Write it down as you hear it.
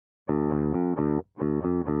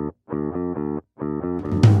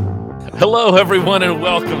Hello, everyone, and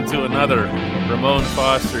welcome to another Ramon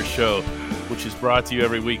Foster Show, which is brought to you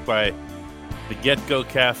every week by the Get-Go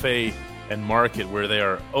Cafe and Market, where they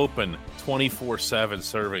are open 24/7,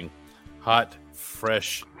 serving hot,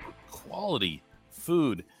 fresh, quality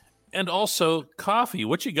food and also coffee.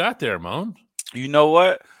 What you got there, Moan? You know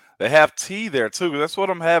what? They have tea there, too. That's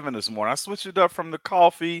what I'm having this morning. I switched it up from the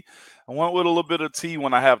coffee. I went with a little bit of tea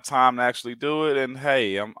when I have time to actually do it. And,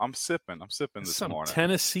 hey, I'm sipping. I'm sipping this morning. Some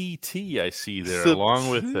Tennessee tea I see there,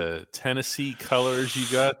 along with the Tennessee colors you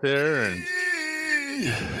got there. And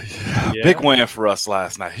yeah. Big win for us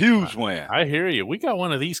last night. Huge win. I hear you. We got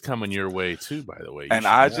one of these coming your way, too, by the way. And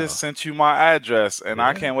I just sent you my address, and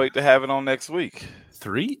I can't wait to have it on next week.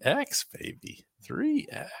 3X, baby.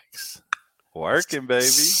 3X. Working, baby.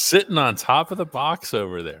 Sitting on top of the box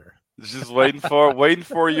over there. Just waiting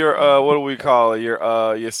for your what do we call it? Your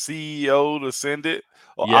CEO to send it,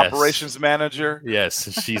 or yes. Operations manager.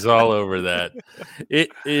 Yes, she's all over that. It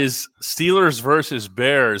is Steelers versus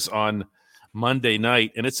Bears on Monday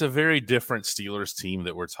night, and it's a very different Steelers team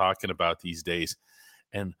that we're talking about these days.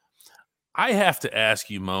 And I have to ask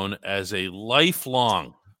you, Moan, as a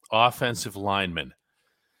lifelong offensive lineman,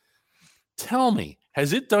 tell me,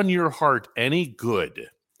 has it done your heart any good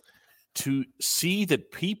to see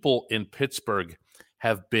that people in Pittsburgh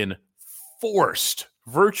have been forced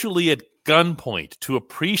virtually at gunpoint to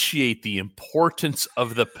appreciate the importance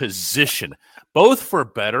of the position, both for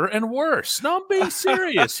better and worse? No, I'm being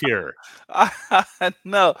serious here.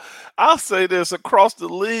 No, I'll say this. Across the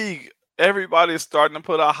league, everybody is starting to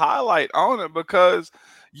put a highlight on it because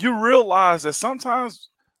you realize that sometimes,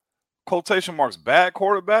 quotation marks, bad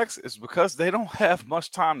quarterbacks is because they don't have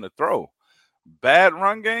much time to throw. Bad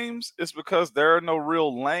run games is because there are no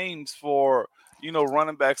real lanes for,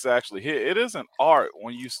 running backs to actually hit. It is an art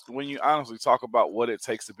when you honestly talk about what it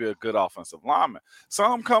takes to be a good offensive lineman.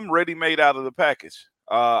 Some come ready-made out of the package,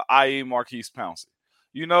 i.e. Marquise Pouncey.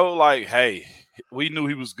 Hey, we knew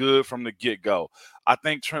he was good from the get-go. I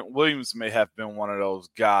think Trent Williams may have been one of those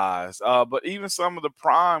guys. But even some of the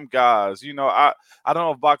prime guys, I don't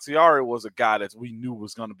know if Bakhtiari was a guy that we knew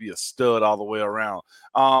was going to be a stud all the way around.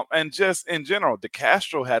 And just in general,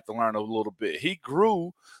 DeCastro had to learn a little bit. He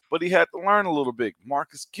grew, but he had to learn a little bit.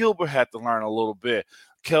 Marcus Gilbert had to learn a little bit.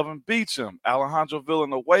 Kelvin Beachum, Alejandro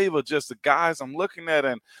Villanueva, just the guys I'm looking at.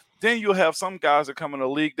 And then you'll have some guys that come in the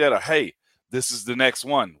league that are, hey, this is the next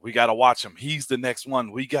one. We got to watch him. He's the next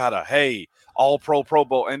one. We got to, hey, all-pro, Pro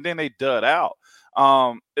Bowl. And then they dud out.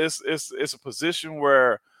 It's a position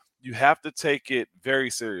where you have to take it very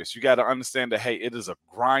serious. You got to understand that, hey, it is a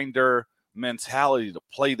grinder mentality to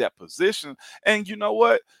play that position. And you know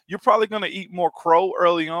what? You're probably going to eat more crow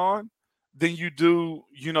early on than you do,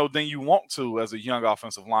 than you want to as a young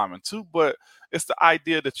offensive lineman too. But it's the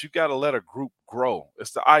idea that you got to let a group grow.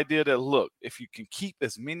 It's the idea that, look, if you can keep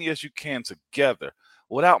as many as you can together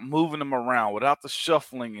without moving them around, without the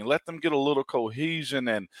shuffling, and let them get a little cohesion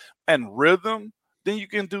and rhythm, then you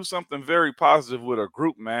can do something very positive with a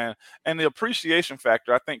group, man. And the appreciation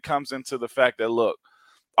factor, I think, comes into the fact that, look,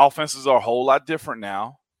 offenses are a whole lot different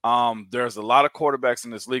now. There's a lot of quarterbacks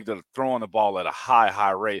in this league that are throwing the ball at a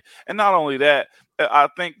high rate. And not only that, I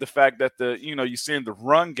think the fact that you're seeing the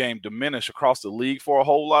run game diminish across the league for a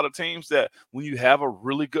whole lot of teams, that when you have a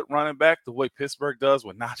really good running back, the way Pittsburgh does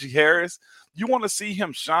with Najee Harris, you want to see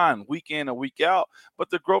him shine week in and week out. But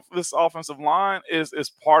the growth of this offensive line is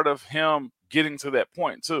part of him getting to that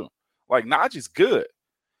point too. Like, Najee's good,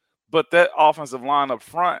 but that offensive line up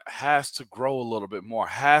front has to grow a little bit more,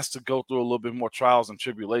 has to go through a little bit more trials and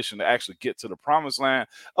tribulation to actually get to the promised land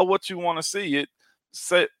of what you want to see.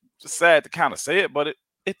 It's sad to kind of say it, but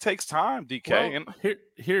it takes time, DK. Well,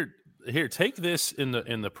 here, take this in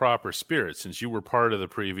the proper spirit, since you were part of the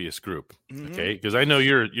previous group, okay? Because I know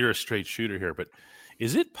you're a straight shooter here, but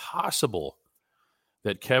is it possible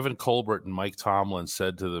that Kevin Colbert and Mike Tomlin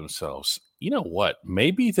said to themselves, you know what,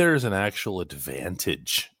 maybe there's an actual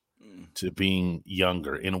advantage to being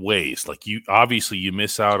younger in ways? Like, you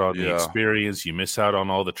miss out on the experience, you miss out on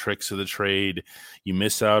all the tricks of the trade, you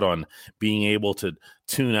miss out on being able to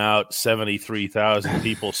tune out 73,000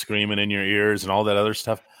 people screaming in your ears and all that other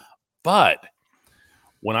stuff. But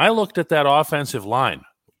when I looked at that offensive line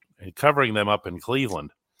and covering them up in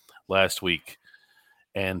Cleveland last week,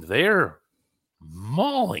 and they're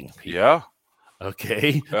mauling people. Yeah.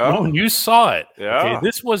 Okay. Yeah. When you saw it. Yeah. Okay?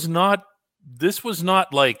 This was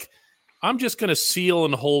not like, I'm just going to seal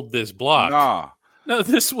and hold this block. Nah. No,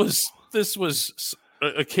 this was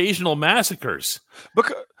occasional massacres.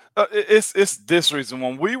 Because it's this reason.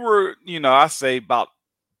 When we were, I say about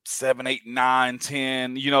 7, 8, 9,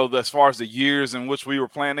 10, as far as the years in which we were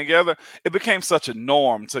playing together, it became such a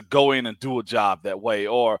norm to go in and do a job that way.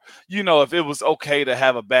 Or, if it was okay to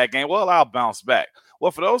have a bad game, well, I'll bounce back.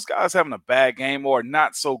 Well, for those guys having a bad game or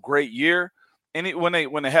not so great year, when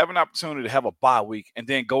they have an opportunity to have a bye week and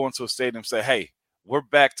then go into a stadium and say, hey, we're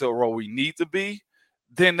back to where we need to be,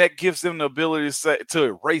 then that gives them the ability to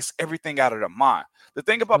erase everything out of their mind. The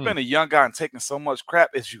thing about being a young guy and taking so much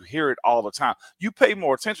crap is you hear it all the time. You pay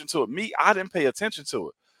more attention to it. Me, I didn't pay attention to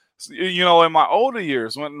it. So, in my older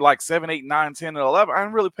years, when like 7, 8, 9, 10, and 11, I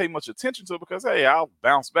didn't really pay much attention to it because, hey, I'll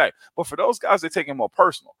bounce back. But for those guys, they take it more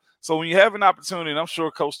personal. So when you have an opportunity, and I'm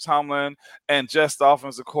sure Coach Tomlin and just the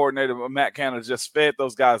offensive coordinator, Matt Canada, just fed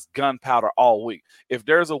those guys gunpowder all week. If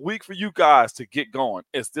there's a week for you guys to get going,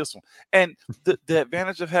 it's this one. And the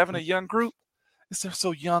advantage of having a young group is they're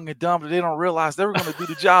so young and dumb that they don't realize they were going to do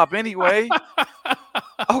the job anyway.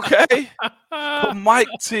 Okay. But Mike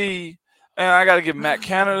T, and I got to give Matt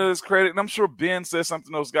Canada his credit, and I'm sure Ben said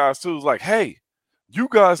something to those guys too. It's like, hey, you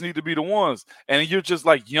guys need to be the ones. And you're just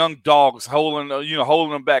like young dogs holding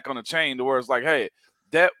them back on the chain to where it's like, hey,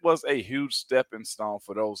 that was a huge stepping stone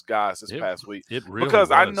for those guys this past week. It really because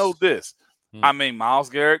was. I know this. I mean, Myles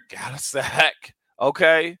Garrett got a sack.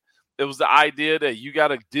 Okay. It was the idea that you got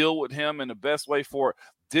to deal with him in the best way for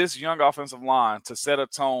this young offensive line to set a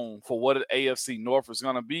tone for what an AFC North is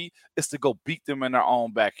going to be, is to go beat them in their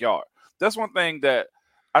own backyard. That's one thing that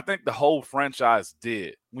I think the whole franchise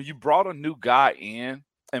did. When you brought a new guy in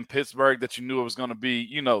Pittsburgh that you knew it was going to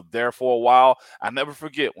be, there for a while, I never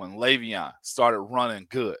forget when Le'Veon started running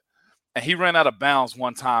good. And he ran out of bounds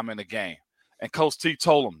one time in the game. And Coach T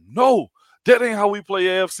told him, no, that ain't how we play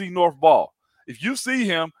AFC North ball. If you see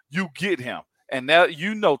him, you get him. And now,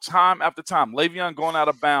 time after time, Le'Veon going out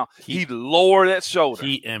of bounds, he lowered that shoulder.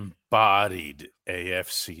 He embodied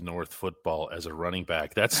AFC North football as a running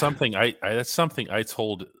back. That's something I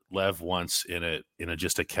told Lev once in a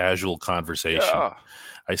just a casual conversation. Yeah.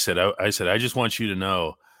 I said, I just want you to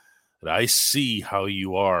know that I see how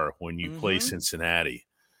you are when you play Cincinnati.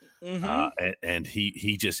 And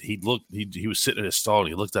he was sitting in his stall and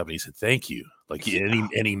he looked up and he said, thank you. Like,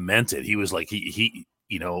 and he meant it. He was like,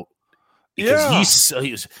 because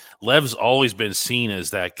Lev's always been seen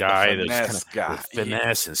as that guy that's kind of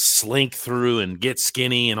finesse and slink through and get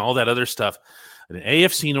skinny and all that other stuff. In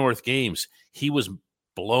AFC North games, he was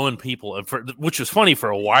blowing people, which was funny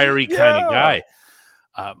for a wiry kind of guy.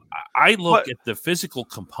 I look at the physical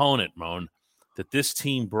component, Moan, that this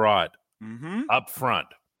team brought up front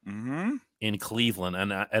in Cleveland,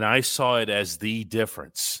 and I saw it as the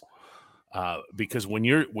difference. Because when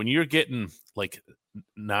you're getting like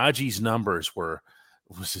Najee's numbers was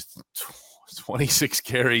it 26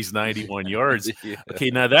 carries, 91 yards. Okay,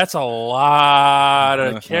 now that's a lot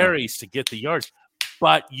of carries to get the yards,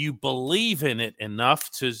 but you believe in it enough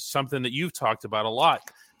to something that you've talked about a lot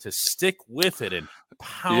to stick with it and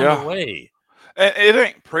pound away. And it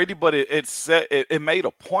ain't pretty, but it made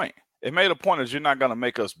a point. It made a point is you're not going to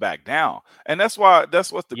make us back down. And that's what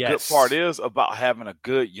the good part is about having a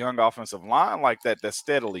good young offensive line like that's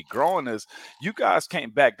steadily growing is you guys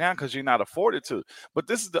can't back down because you're not afforded to. But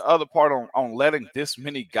this is the other part on letting this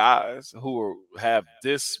many guys who have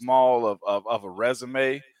this small of a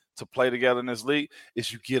resume to play together in this league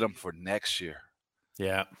is you get them for next year.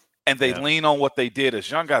 Yeah. And they lean on what they did as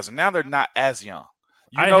young guys. And now they're not as young.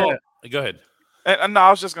 Go ahead. And no, I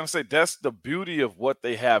was just going to say, that's the beauty of what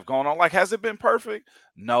they have going on. Like, has it been perfect?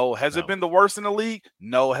 No. Has it been the worst in the league?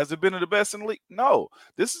 No. Has it been the best in the league? No.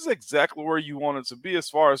 This is exactly where you want it to be as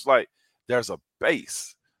far as, like, there's a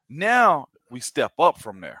base. Now we step up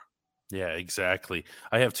from there. Yeah, exactly.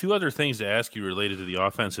 I have two other things to ask you related to the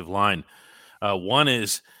offensive line. One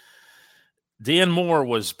is Dan Moore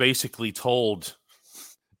was basically told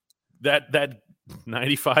that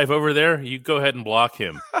 95 over there, you go ahead and block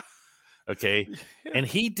him. Okay. And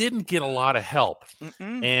he didn't get a lot of help.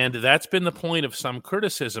 And that's been the point of some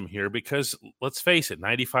criticism here because let's face it,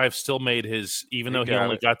 95 still made even though he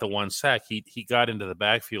only got the one sack, he got into the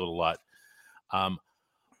backfield a lot.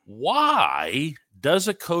 Why does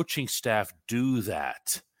a coaching staff do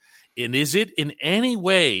that? And is it in any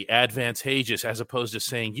way advantageous as opposed to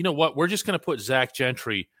saying, you know what, we're just going to put Zach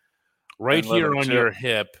Gentry right here on your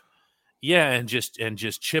hip. Yeah. And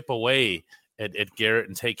just chip away at Garrett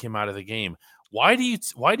and take him out of the game. Why do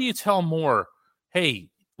you tell Moore, hey,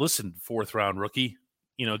 listen, 4th round rookie,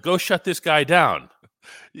 go shut this guy down?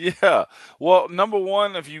 Yeah. Well, number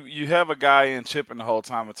one, if you have a guy in chipping the whole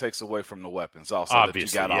time, it takes away from the weapons also that you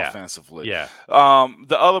Obviously, got yeah. offensively. Yeah.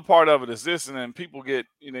 The other part of it is this, and then people get,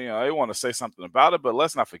 they want to say something about it, but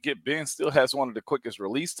let's not forget Ben still has one of the quickest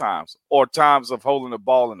release times or times of holding the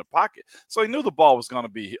ball in the pocket. So he knew the ball was going to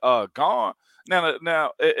be gone.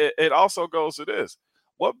 Now it also goes to this.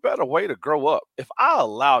 What better way to grow up? If I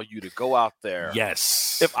allow you to go out there.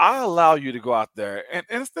 Yes. If I allow you to go out there,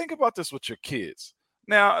 and think about this with your kids.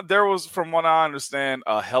 Now, there was, from what I understand,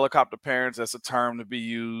 helicopter parents, that's a term to be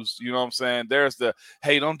used. You know what I'm saying? There's the,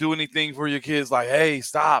 hey, don't do anything for your kids. Like, hey,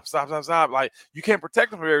 stop. Like, you can't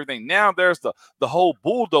protect them from everything. Now there's the whole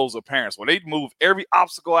bulldozer parents where they move every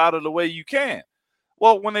obstacle out of the way you can.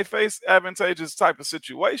 Well, when they face advantageous type of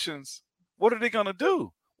situations, what are they going to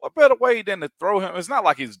do? What better way than to throw him? It's not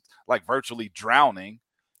like he's like virtually drowning.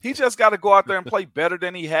 He just got to go out there and play better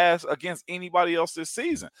than he has against anybody else this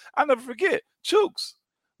season. I never forget, Chooks,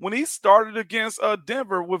 when he started against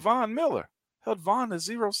Denver with Von Miller, held Von to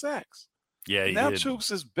 0 sacks. Yeah, he now did.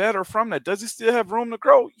 Chooks is better from that. Does he still have room to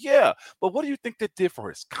grow? Yeah. But what do you think that did for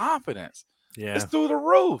his confidence? Yeah. It's through the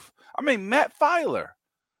roof. I mean, Matt Filer,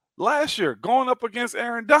 last year going up against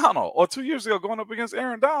Aaron Donald, or 2 years ago going up against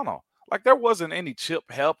Aaron Donald. Like, there wasn't any chip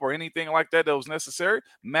help or anything like that was necessary.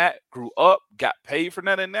 Matt grew up, got paid for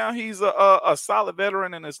that, and now he's a solid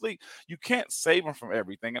veteran in this league. You can't save him from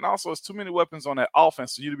everything. And also, it's too many weapons on that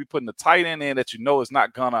offense for you to be putting the tight end in that you know is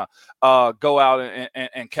not going to go out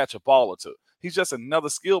and catch a ball or two. He's just another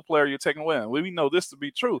skill player you're taking away. And we know this to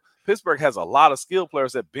be true. Pittsburgh has a lot of skill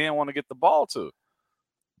players that Ben want to get the ball to.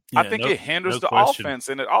 Yeah, I think it hinders the offense,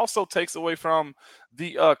 and it also takes away from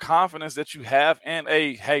the confidence that you have in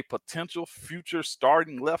a potential future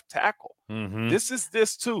starting left tackle. Mm-hmm. This is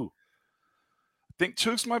this too. I think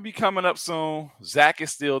Chooks might be coming up soon. Zach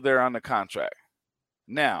is still there on the contract.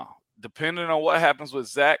 Now, depending on what happens with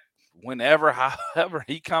Zach, whenever, however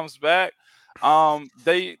he comes back,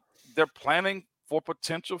 they're planning for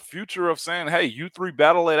potential future of saying, hey, you three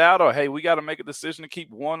battle it out, or hey, we got to make a decision to keep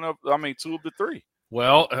two of the three.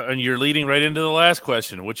 Well, and you're leading right into the last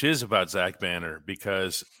question, which is about Zach Banner,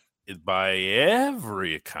 because by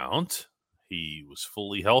every account, he was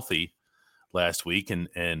fully healthy last week and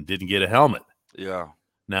didn't get a helmet. Yeah.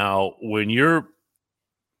 Now, when you're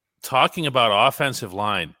talking about offensive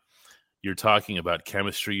line, you're talking about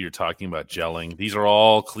chemistry, you're talking about gelling. These are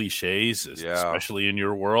all cliches, especially in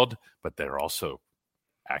your world, but they're also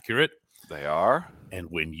accurate. They are. And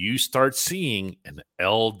when you start seeing an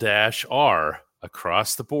L-R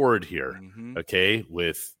across the board here, okay,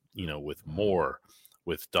 with Moore,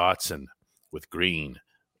 with Dotson, with Green,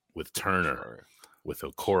 with Turner, with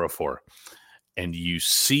Okorafor, and you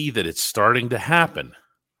see that it's starting to happen,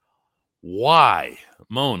 why,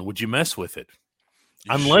 Moan, would you mess with it?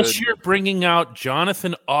 Unless you're bringing out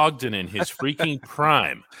Jonathan Ogden in his freaking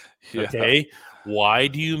prime, okay? Why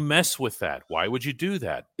do you mess with that? Why would you do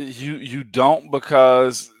that? You don't,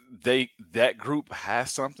 because that group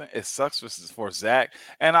has something. It sucks for Zach.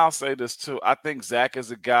 And I'll say this too. I think Zach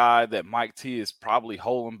is a guy that Mike T is probably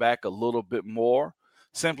holding back a little bit more,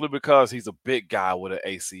 simply because he's a big guy with an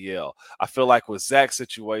ACL. I feel like with Zach's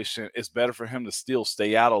situation, it's better for him to still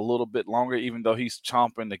stay out a little bit longer, even though he's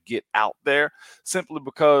chomping to get out there, simply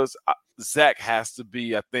because Zach has to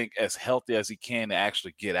be, I think, as healthy as he can to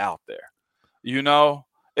actually get out there. You know,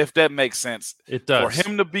 if that makes sense. It does. For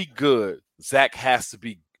him to be good, Zach has to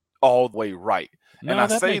be all the way right. No, and I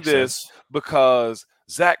say this because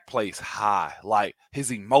Zach plays high, like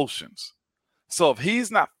his emotions. So if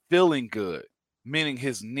he's not feeling good, meaning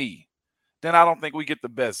his knee, then I don't think we get the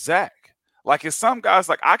best Zach. Like, it's some guys,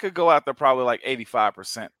 like I could go out there probably like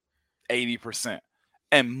 85%, 80%.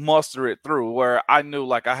 And muster it through, where I knew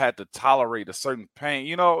like I had to tolerate a certain pain.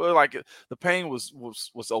 You know, like the pain was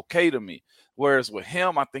okay to me. Whereas with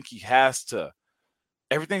him, I think he has to.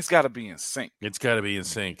 Everything's got to be in sync. It's got to be in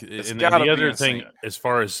sync. And the other thing, as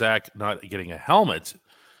far as Zach not getting a helmet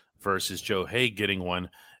versus Joe Haig getting one,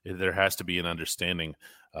 there has to be an understanding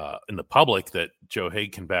in the public that Joe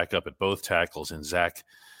Haig can back up at both tackles, and Zach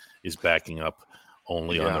is backing up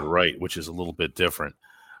only on the right, which is a little bit different.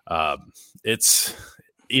 It's,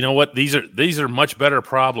 you know what, these are much better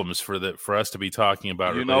problems for us to be talking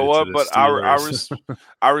about. You know what, but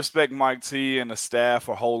I respect Mike T and the staff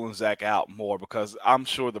for holding Zach out more, because I'm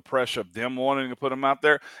sure the pressure of them wanting to put him out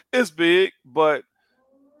there is big, but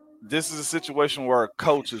this is a situation where a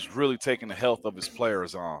coach is really taking the health of his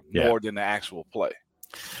players on more than the actual play.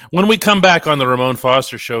 When we come back on the Ramon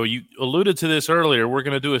Foster Show, you alluded to this earlier, we're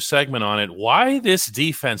going to do a segment on it, why this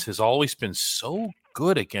defense has always been so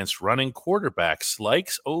good against running quarterbacks,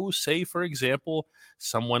 like, say, for example,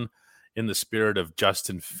 someone in the spirit of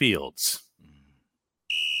Justin Fields.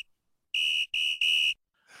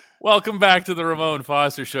 Welcome back to the Ramon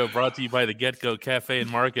Foster Show, brought to you by the Get-Go Cafe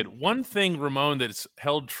and Market. One thing, Ramon, that's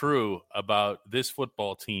held true about this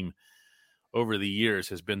football team over the years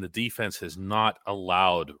has been the defense has not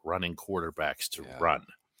allowed running quarterbacks to run.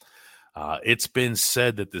 It's been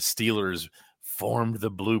said that the Steelers formed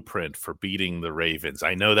the blueprint for beating the Ravens.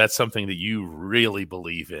 I know that's something that you really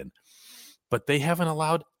believe in, but they haven't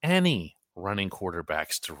allowed any running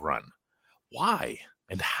quarterbacks to run. Why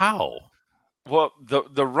and how? Well,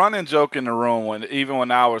 the running joke in the room, even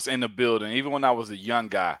when I was in the building, even when I was a young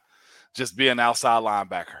guy, just be an outside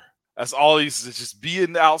linebacker. That's all he used to just be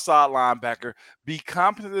an outside linebacker, be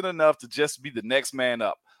competent enough to just be the next man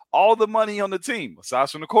up. All the money on the team, aside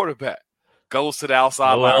from the quarterback, goes to the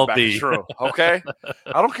outside linebacker. True, okay?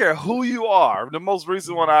 I don't care who you are. The most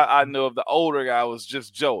recent one I knew of, the older guy, was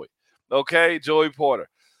just Joey, okay? Joey Porter.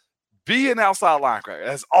 Be an outside linebacker.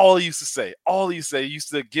 That's all he used to say. All he used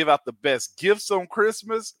to give out the best gifts on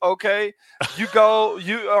Christmas, okay? You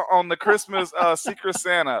on the Christmas Secret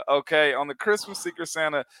Santa, okay? On the Christmas Secret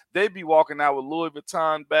Santa, they be walking out with Louis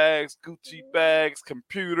Vuitton bags, Gucci bags,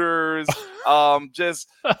 computers, just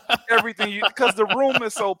everything. Because the room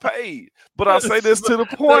is so paid. But I'll say this to the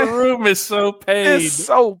point. The room is so paid. It's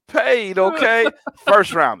so paid, okay?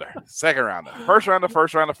 First rounder, second rounder, first rounder,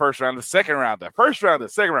 second rounder, first rounder,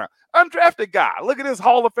 second round. Undrafted guy. Look at this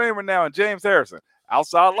Hall of Famer now in James Harrison.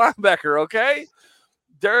 Outside linebacker, okay?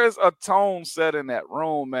 There is a tone set in that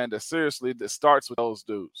room, man, that starts with those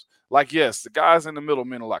dudes. Like, yes, the guys in the middle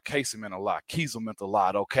meant a lot. Casey meant a lot. Kiesel meant a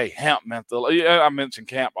lot, okay? Hamp meant a lot. Yeah, I mentioned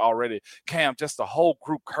Camp already. Camp, just the whole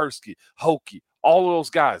group, Kursky, Hokey, all of those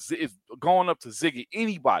guys, going up to Ziggy,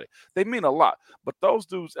 anybody, they mean a lot. But those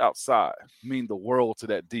dudes outside mean the world to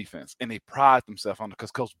that defense, and they pride themselves on it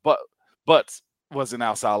because Coach Butts was an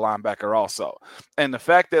outside linebacker also. And the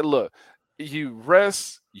fact that, look, you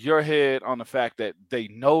rest your head on the fact that they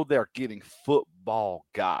know they're getting football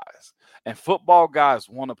guys. And football guys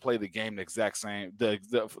want to play the game the exact same,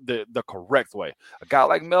 the correct way. A guy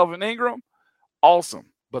like Melvin Ingram, awesome.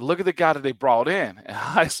 But look at the guy that they brought in, and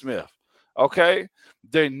Highsmith. Okay?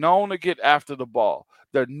 They're known to get after the ball.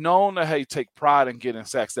 They're known to take pride in getting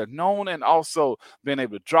sacks. They're known and also being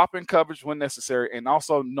able to drop in coverage when necessary, and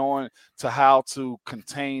also knowing how to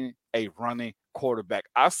contain a running quarterback.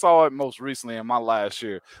 I saw it most recently in my last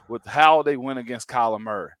year with how they went against Kyler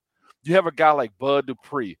Murray. You have a guy like Bud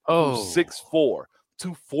Dupree, who's 6'4",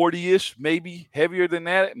 240-ish, maybe heavier than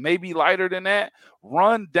that, maybe lighter than that,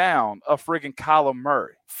 run down a friggin' Kyler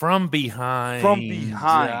Murray. From behind. Yeah,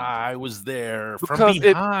 I was there. Because from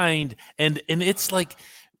behind. And it's like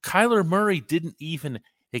Kyler Murray didn't even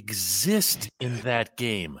exist in that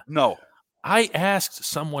game. No. I asked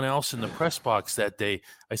someone else in the press box that day,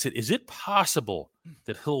 I said, is it possible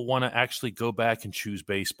that he'll want to actually go back and choose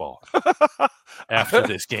baseball after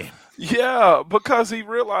this game? Yeah, because he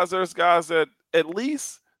realized there's guys that at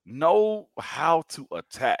least know how to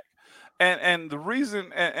attack. And the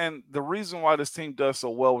reason why this team does so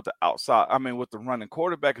well with with the running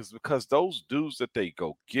quarterback is because those dudes that they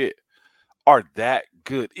go get are that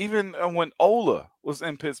good. Even when Ola was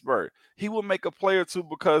in Pittsburgh, he would make a play or two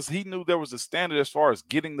because he knew there was a standard as far as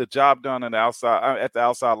getting the job done at the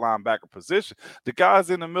outside linebacker position. The guys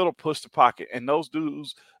in the middle push the pocket, and those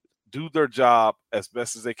dudes do their job as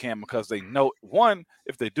best as they can because they know, one,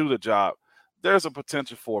 if they do the job, there's a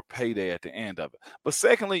potential for a payday at the end of it. But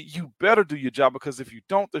secondly, you better do your job because if you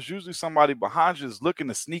don't, there's usually somebody behind you that's looking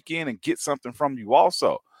to sneak in and get something from you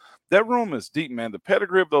also. That room is deep, man. The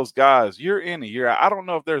pedigree of those guys, year in and year out, I don't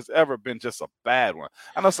know if there's ever been just a bad one.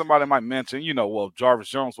 I know somebody might mention, Jarvis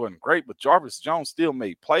Jones wasn't great, but Jarvis Jones still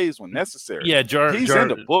made plays when necessary. Yeah, he's in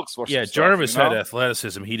the books for some Jarvis stuff, had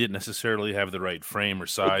athleticism. He didn't necessarily have the right frame or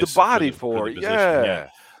size. The body for it, yeah.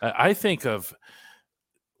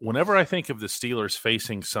 Whenever I think of the Steelers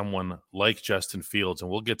facing someone like Justin Fields, and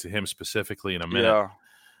we'll get to him specifically in a minute,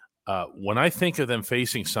 when I think of them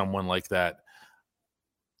facing someone like that,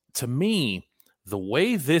 to me, the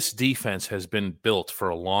way this defense has been built for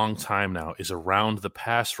a long time now is around the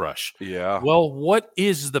pass rush. Yeah. Well, what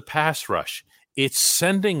is the pass rush? It's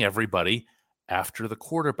sending everybody after the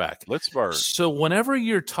quarterback. Blitzburg. So whenever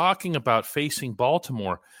you're talking about facing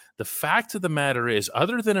Baltimore, the fact of the matter is,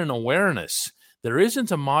 other than an awareness, there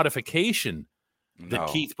isn't a modification that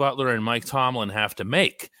Keith Butler and Mike Tomlin have to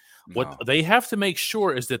make. What they have to make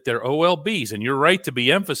sure is that their OLBs, and you're right to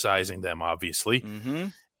be emphasizing them, obviously,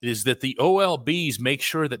 is that the OLBs make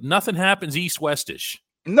sure that nothing happens east-westish.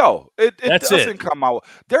 No, it doesn't come out.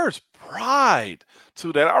 There's pride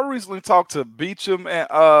to that. I recently talked to Beecham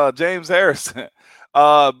and James Harrison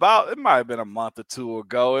About it might have been a month or two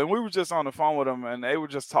ago, and we were just on the phone with them, and they were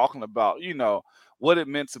just talking about, what it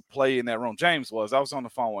meant to play in that room. James was. I was on the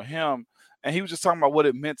phone with him, and he was just talking about what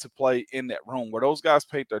it meant to play in that room where those guys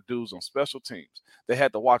paid their dues on special teams. They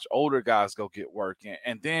had to watch older guys go get work in.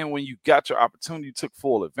 And then when you got your opportunity, you took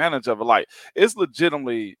full advantage of it. Like, it's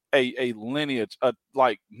legitimately a lineage,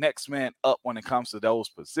 like next man up when it comes to those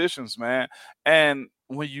positions, man. And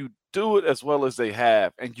when you do it as well as they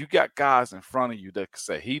have, and you got guys in front of you that can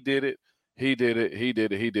say, he did it, he did it, he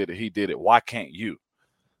did it, he did it, he did it. Why can't you?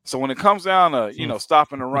 So when it comes down to,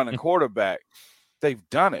 stopping and running quarterback, they've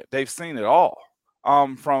done it. They've seen it all.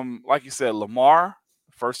 From, like you said, Lamar,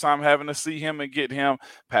 first time having to see him and get him,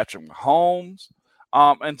 Patrick Mahomes,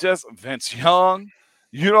 and just Vince Young.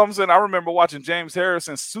 You know what I'm saying? I remember watching James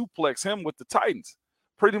Harrison suplex him with the Titans.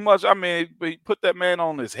 Pretty much, he put that man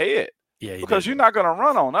on his head. Yeah, because you're not going to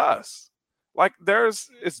run on us. Like,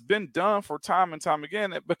 it's been done for time and time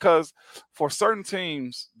again, because for certain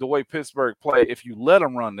teams, the way Pittsburgh play, if you let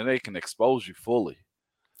them run, then they can expose you fully.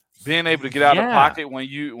 Being able to get out of pocket when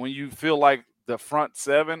you feel like the front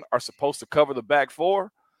seven are supposed to cover the back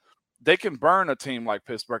four, they can burn a team like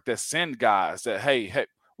Pittsburgh that send guys that, hey,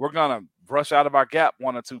 we're going to rush out of our gap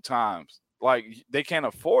one or two times. Like, they can't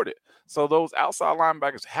afford it. So those outside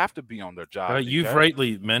linebackers have to be on their job. You've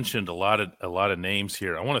rightly mentioned a lot of names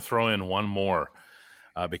here. I want to throw in one more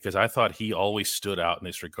because I thought he always stood out in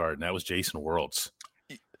this regard, and that was Jason Worlds.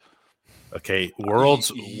 Okay,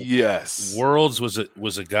 Worlds. Yes, Worlds was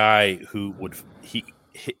a guy who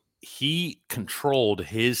he controlled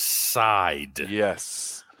his side.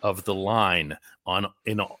 Yes. Of the line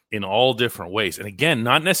in all different ways. And again,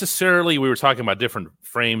 not necessarily we were talking about different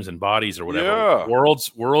frames and bodies or whatever. Yeah.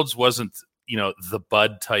 Worlds wasn't, the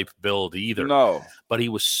Bud type build either. No. But he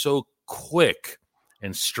was so quick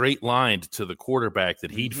and straight lined to the quarterback that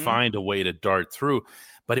he'd find a way to dart through.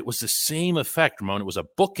 But it was the same effect, Ramon. It was a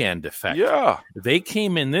bookend effect. Yeah. They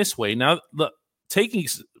came in this way. Now,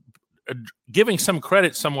 giving some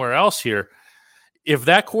credit somewhere else here, if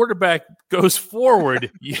that quarterback goes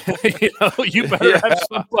forward, you better have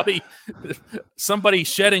somebody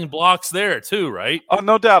shedding blocks there too, right? Oh,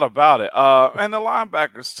 no doubt about it. And the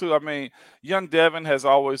linebackers too. Young Devin has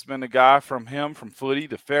always been the guy from Footy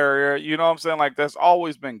to Ferrier. You know what I'm saying? Like, there's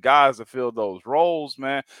always been guys that fill those roles,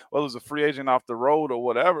 man. Whether it's a free agent off the road or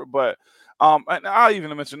whatever. But and I'll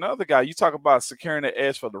even mention another guy. You talk about securing the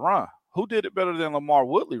edge for the run. Who did it better than Lamar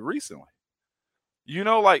Woodley recently?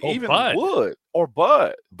 Bud. Wood or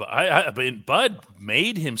Bud. But I mean, Bud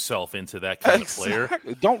made himself into that kind of player.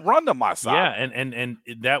 Don't run to my side. Yeah, and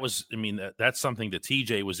that was, that's something that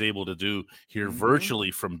TJ was able to do here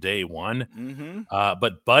virtually from day one.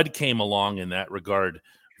 But Bud came along in that regard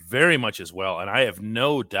very much as well, and I have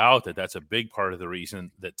no doubt that that's a big part of the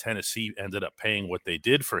reason that Tennessee ended up paying what they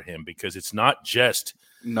did for him, because it's not just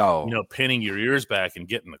pinning your ears back and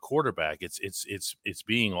getting the quarterback. It's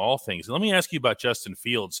being all things. And let me ask you about Justin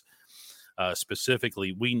Fields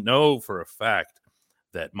specifically. We know for a fact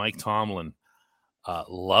that Mike Tomlin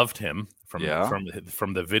loved him from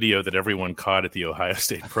the video that everyone caught at the Ohio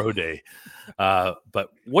State Pro Day. But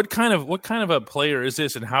what kind of a player is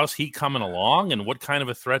this, and how's he coming along, and what kind of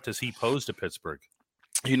a threat does he pose to Pittsburgh?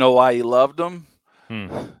 You know why he loved him?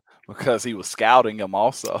 Because he was scouting him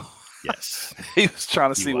also. Yes. He was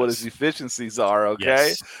trying to see what his efficiencies are,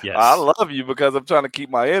 okay? Yes. I love you because I'm trying to keep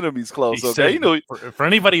my enemies close, okay? For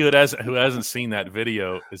anybody who hasn't seen that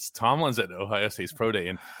video, it's Tomlin's at Ohio State's Pro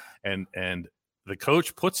Day, and the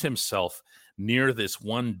coach puts himself near this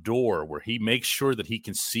one door where he makes sure that he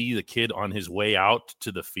can see the kid on his way out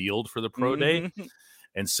to the field for the Pro Day,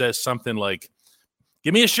 and says something like,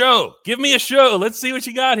 "Give me a show. Give me a show. Let's see what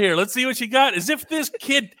you got here. Let's see what you got." As if this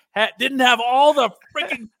kid didn't have all the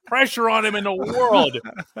freaking pressure on him in the world.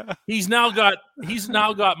 He's now got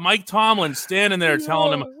Mike Tomlin standing there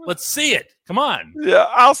telling him, "Let's see it. Come on." Yeah,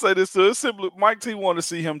 I'll say this too. It's simply Mike T wanted to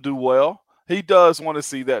see him do well. He does want to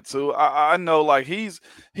see that too. I know, like, he's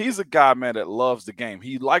a guy, man, that loves the game.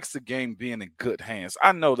 He likes the game being in good hands.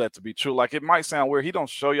 I know that to be true. Like, it might sound weird. He don't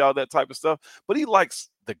show y'all that type of stuff, but he likes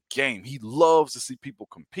the game. He loves to see people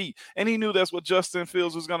compete. And he knew that's what Justin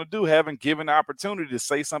Fields was going to do, having given the opportunity to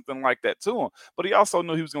say something like that to him. But he also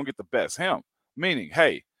knew he was going to get the best him. Meaning,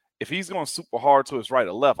 hey, if he's going super hard to his right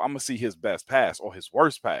or left, I'm going to see his best pass or his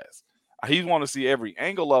worst pass. He want to see every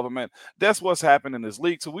angle of him, and that's what's happened in this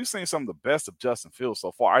league. So we've seen some of the best of Justin Fields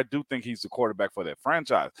so far. I do think he's the quarterback for that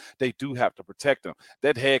franchise. They do have to protect him.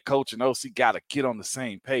 That head coach and OC got to get on the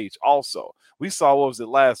same page also. We saw, what was it,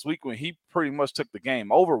 last week when he pretty much took the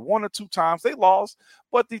game over one or two times. They lost,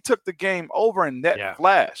 but he took the game over in that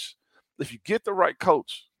flash. If you get the right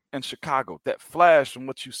coach, in Chicago, that flash and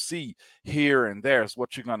what you see here and there is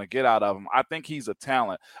what you're going to get out of him. I think he's a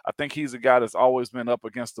talent. I think he's a guy that's always been up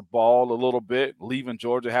against the ball a little bit, leaving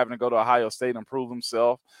Georgia, having to go to Ohio State and prove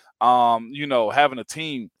himself. Having a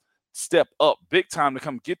team step up big time to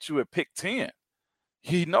come get you at pick 10.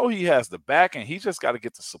 He has the back, and he just got to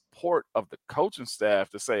get the support of the coaching staff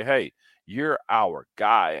to say, hey, you're our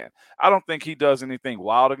guy. And I don't think he does anything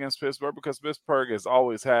wild against Pittsburgh, because Pittsburgh has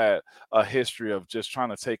always had a history of just trying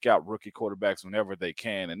to take out rookie quarterbacks whenever they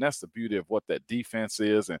can. And that's the beauty of what that defense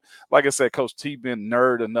is. And like I said, Coach T been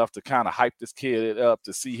nerd enough to kind of hype this kid up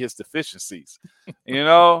to see his deficiencies. He's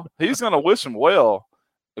going to wish him well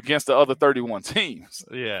against the other 31 teams.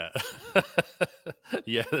 Yeah.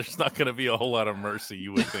 Yeah, there's not going to be a whole lot of mercy,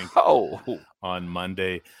 you would think, on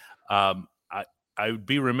Monday. I would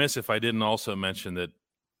be remiss if I didn't also mention that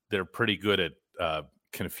they're pretty good at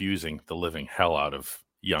confusing the living hell out of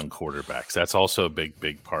young quarterbacks. That's also a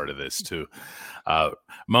big part of this, too.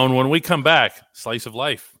 Moan, when we come back, Slice of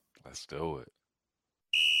Life. Let's do it.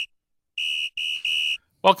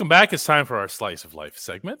 Welcome back. It's time for our Slice of Life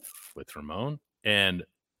segment with Ramon. And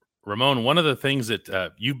Ramon, one of the things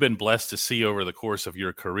that you've been blessed to see over the course of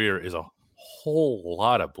your career is a whole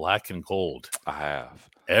lot of black and gold. I have.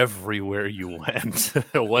 Everywhere you went.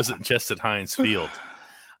 It wasn't just at Heinz Field.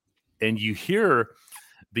 And you hear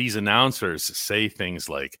these announcers say things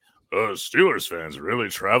like, Steelers fans really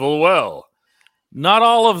travel well. Not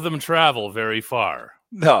all of them travel very far.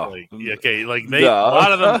 No. A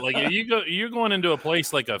lot of them, you're going into a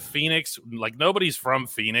place like a Phoenix, like nobody's from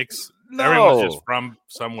Phoenix. No. Everyone's just from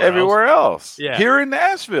somewhere everywhere else. Yeah. Here in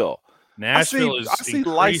Nashville. I see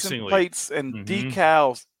license plates and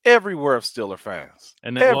decals everywhere of Steeler fans.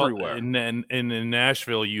 And everywhere. And in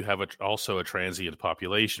Nashville, you have also a transient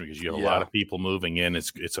population because you have a lot of people moving in.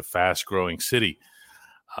 It's a fast-growing city.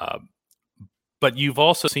 But you've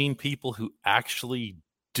also seen people who actually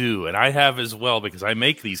do, and I have as well because I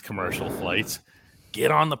make these commercial flights,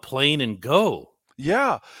 get on the plane and go.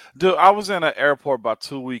 Yeah. Dude, I was in an airport about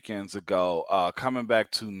 2 weekends ago, coming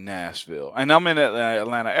back to Nashville. And I'm in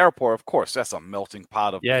Atlanta airport. Of course, that's a melting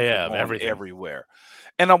pot of everything everywhere.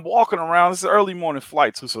 And I'm walking around. It's an early morning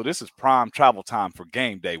flight, too, so this is prime travel time for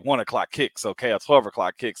game day. 1 o'clock kicks, okay, or 12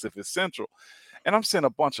 o'clock kicks if it's central. And I'm seeing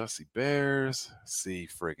I see Bears, see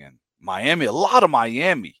friggin' Miami, a lot of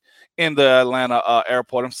Miami in the Atlanta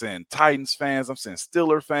airport. I'm seeing Titans fans. I'm seeing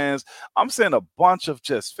Steelers fans. I'm seeing a bunch of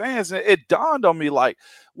just fans. And it dawned on me, like,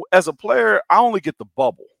 as a player, I only get the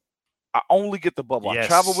bubble. Yes. I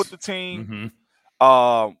travel with the team.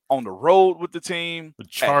 On the road with the team. The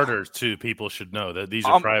charters, too, people should know that these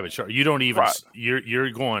are private charters. You don't even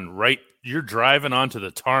you're going right. You're driving onto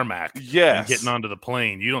the tarmac and getting onto the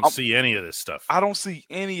plane. You don't see any of this stuff. I don't see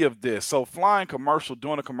any of this. So flying commercial,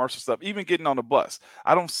 doing the commercial stuff, even getting on the bus,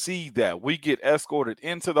 I don't see that. We get escorted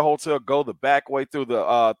into the hotel, go the back way through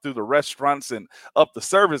the restaurants and up the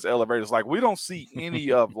service elevators. Like, we don't see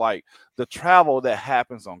any of like the travel that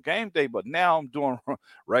happens on game day. But now I'm doing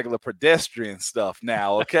regular pedestrian stuff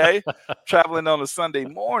now. Okay, traveling on a Sunday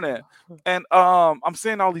morning, and I'm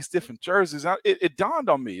seeing all these different jerseys. It dawned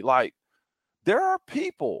on me, like, there are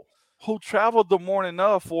people who traveled the morning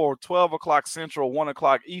of for 12 o'clock Central, 1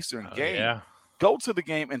 o'clock Eastern game, go to the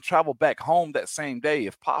game and travel back home that same day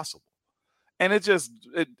if possible. And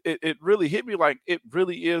it really hit me, like, it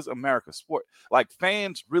really is America's sport. Like,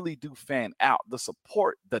 fans really do fan out. The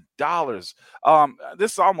support, the dollars.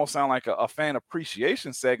 This almost sounds like a fan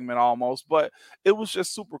appreciation segment almost, but it was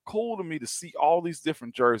just super cool to me to see all these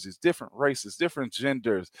different jerseys, different races, different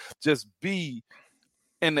genders, just be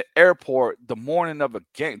in the airport the morning of a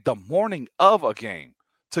game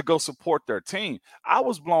to go support their team. I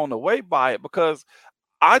was blown away by it because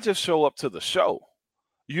I just show up to the show.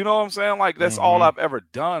 You know what I'm saying? Like, that's all I've ever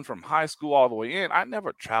done from high school all the way in. I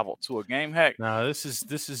never traveled to a game. Heck, no, this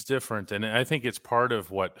is different, and I think it's part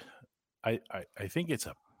of what I think it's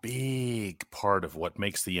a big part of what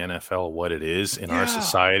makes the NFL what it is in our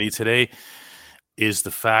society today is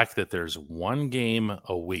the fact that there's one game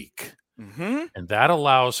a week. And that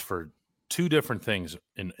allows for two different things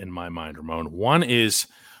in my mind, Ramon. One is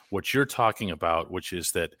what you're talking about, which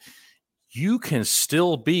is that you can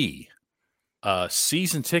still be a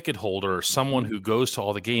season ticket holder or someone who goes to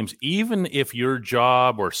all the games, even if your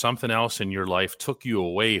job or something else in your life took you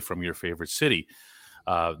away from your favorite city.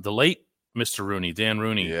 The late Mr. Rooney, Dan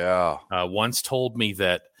Rooney, once told me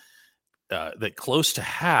that close to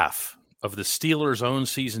half of the Steelers' own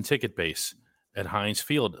season ticket base at Heinz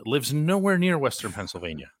Field lives nowhere near Western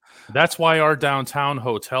Pennsylvania. That's why our downtown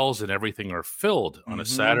hotels and everything are filled on a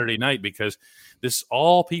Saturday night, because this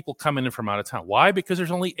all people coming in from out of town. Why? Because there's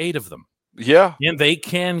only 8 of them. Yeah. And they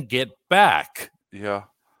can get back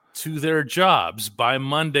to their jobs by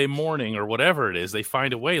Monday morning or whatever it is. They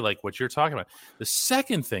find a way, like what you're talking about. The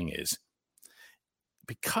second thing is,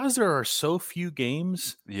 because there are so few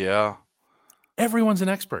games, everyone's an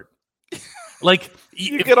expert. Like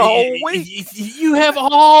you get a whole week. You have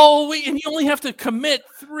all week, and you only have to commit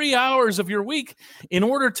 3 hours of your week in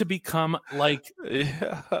order to become like,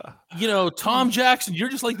 Tom Jackson. You're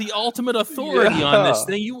just like the ultimate authority on this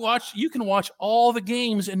thing. You can watch all the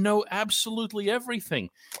games and know absolutely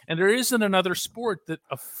everything. And there isn't another sport that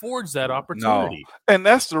affords that opportunity. No. And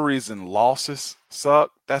that's the reason losses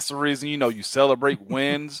suck. That's the reason, you celebrate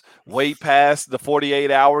wins way past the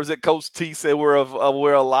 48 hours that Coach T said we're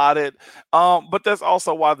allotted. But that's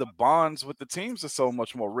also why the bonds with the teams are so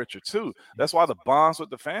much more richer too. That's why the bonds with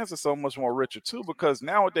the fans are so much more richer too, because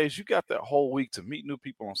nowadays you got that whole week to meet new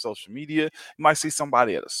people on social media. You might see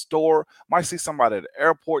somebody at a store, might see somebody at the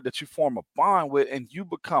airport that you form a bond with, and you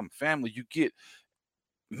become family. You get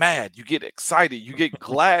mad, you get excited, you get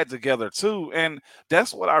glad together too. And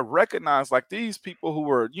that's what I recognize. Like these people who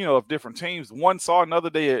were, of different teams, one saw another,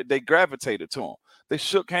 they gravitated to them. They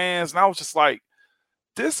shook hands, and I was just like,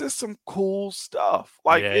 this is some cool stuff.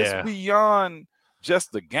 Like it's beyond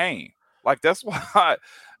just the game. Like that's why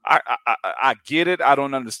I get it. I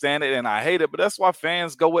don't understand it and I hate it, but that's why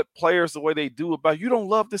fans go with players the way they do about, you don't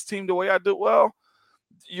love this team the way I do. Well,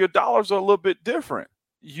 your dollars are a little bit different.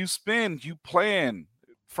 You plan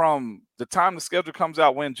from the time the schedule comes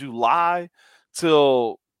out, when July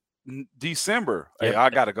till December. Hey, I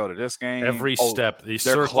got to go to this game. Every step, they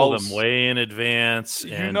circle them way in advance.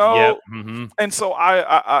 And, and so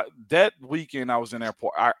I that weekend I was in the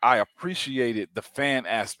airport, I appreciated the fan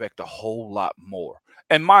aspect a whole lot more.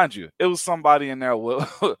 And mind you, it was somebody in there with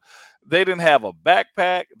they didn't have a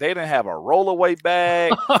backpack. They didn't have a rollaway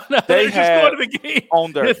bag. They had just going to the game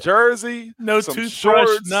on their jersey, some toothbrush,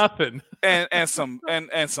 shorts, nothing, and some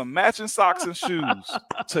matching socks and shoes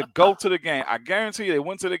to go to the game. I guarantee you, they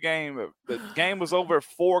went to the game. The game was over at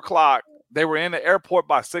 4:00. They were in the airport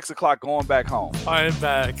by 6:00, going back home. I am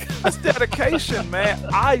back. That's dedication, man.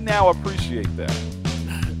 I now appreciate that.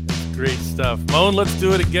 Great stuff, Moan. Let's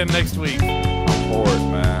do it again next week. I'm for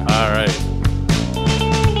it, man. All right.